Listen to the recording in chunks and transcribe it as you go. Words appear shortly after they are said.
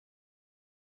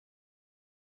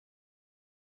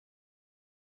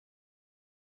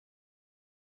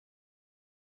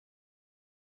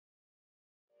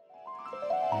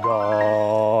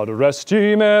God rest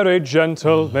ye merry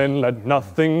gentlemen, let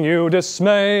nothing you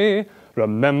dismay.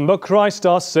 Remember Christ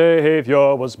our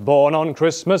Saviour was born on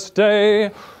Christmas Day,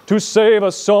 to save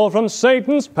us all from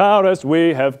Satan's power as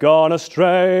we have gone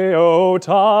astray. Oh,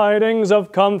 tidings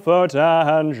of comfort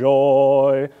and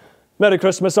joy. Merry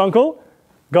Christmas, Uncle.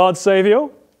 God save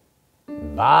you.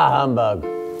 Bah humbug.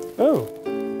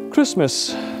 Oh,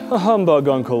 Christmas. A humbug,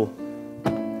 Uncle.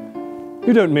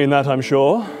 You don't mean that, I'm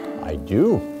sure. I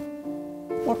do.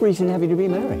 What reason have you to be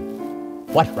merry?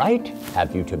 What right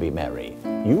have you to be merry?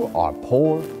 You are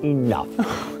poor enough.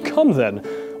 Come then.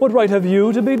 What right have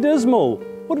you to be dismal?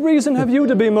 What reason have you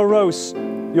to be morose?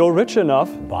 You're rich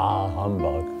enough. Bah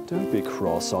humbug. Don't be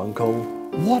cross, Uncle.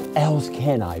 What else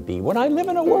can I be when I live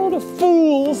in a world of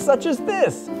fools such as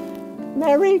this?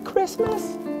 Merry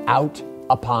Christmas. Out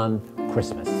upon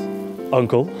Christmas.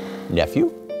 Uncle.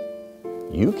 Nephew,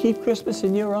 you keep Christmas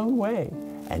in your own way,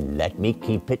 and let me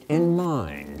keep it in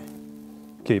mine.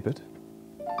 Keep it?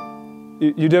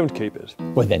 You don't keep it.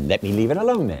 Well, then let me leave it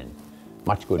alone then.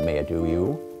 Much good may it do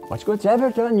you. Much good's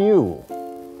ever done you.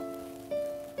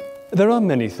 There are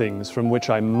many things from which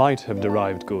I might have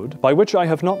derived good, by which I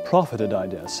have not profited, I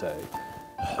dare say.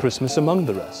 Christmas among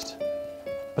the rest.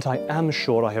 But I am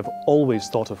sure I have always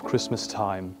thought of Christmas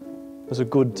time as a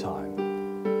good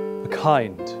time. A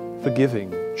kind,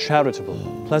 forgiving, charitable,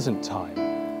 pleasant time.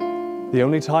 The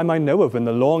only time I know of in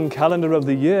the long calendar of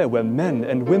the year where men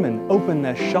and women open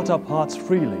their shut-up hearts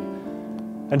freely.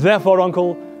 And therefore,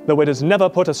 Uncle, though it has never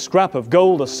put a scrap of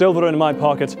gold or silver in my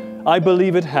pocket, I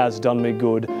believe it has done me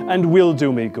good and will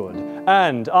do me good.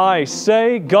 And I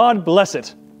say, God bless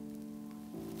it.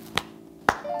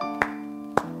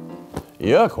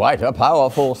 You're quite a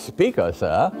powerful speaker,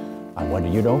 sir. I wonder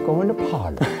you don't go into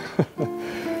parlor.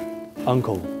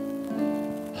 Uncle,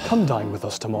 come dine with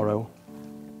us tomorrow.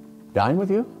 Dine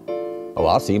with you? Oh,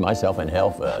 I'll see myself in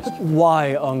hell first.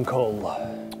 Why, Uncle?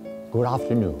 Good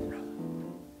afternoon.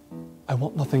 I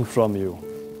want nothing from you.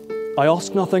 I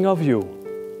ask nothing of you.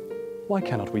 Why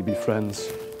cannot we be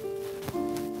friends?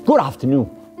 Good afternoon.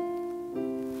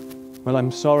 Well,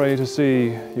 I'm sorry to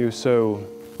see you so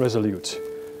resolute.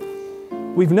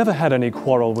 We've never had any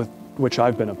quarrel with which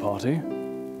I've been a party.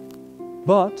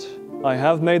 But I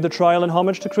have made the trial in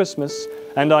homage to Christmas,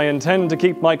 and I intend to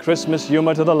keep my Christmas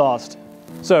humor to the last.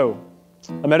 So,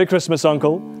 a Merry Christmas,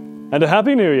 Uncle, and a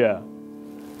Happy New Year.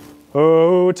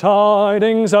 Oh,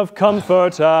 tidings of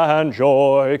comfort and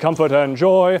joy, comfort and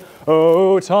joy.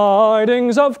 Oh,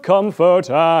 tidings of comfort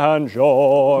and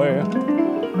joy.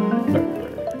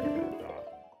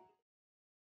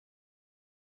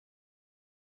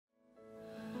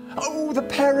 Oh, the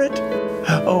parrot!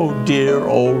 Oh, dear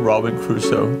old Robin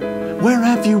Crusoe. Where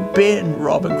have you been,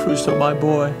 Robin Crusoe, my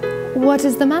boy? What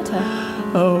is the matter?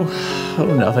 Oh,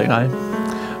 nothing.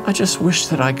 I just wish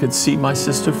that I could see my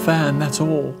sister Fan, that's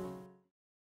all.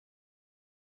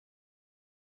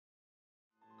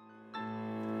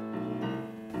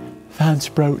 Fan's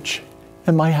brooch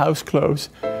and my house clothes.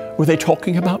 Were they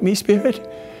talking about me, Spirit?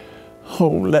 Oh,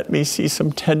 let me see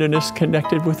some tenderness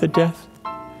connected with the death.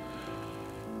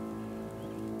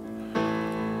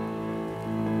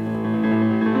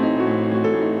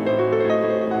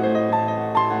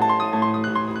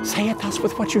 Say it thus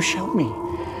with what you showed me.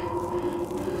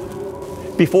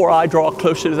 Before I draw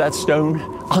closer to that stone,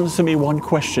 answer me one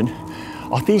question.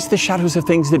 Are these the shadows of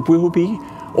things that will be,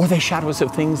 or the shadows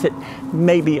of things that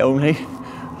may be only?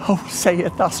 Oh, say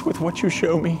it thus with what you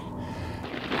show me.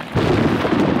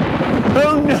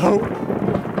 Oh,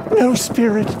 no. No,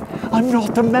 Spirit. I'm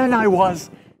not the man I was.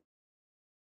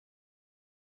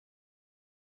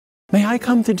 May I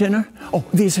come to dinner? Oh,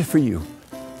 these are for you.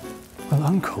 Well,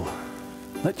 Uncle,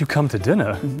 let you come to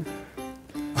dinner?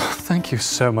 Oh, thank you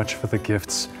so much for the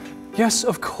gifts. Yes,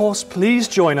 of course, please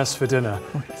join us for dinner.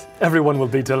 Oh, yes. Everyone will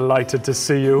be delighted to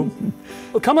see you.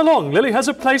 Well, come along, Lily has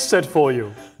a place set for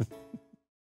you.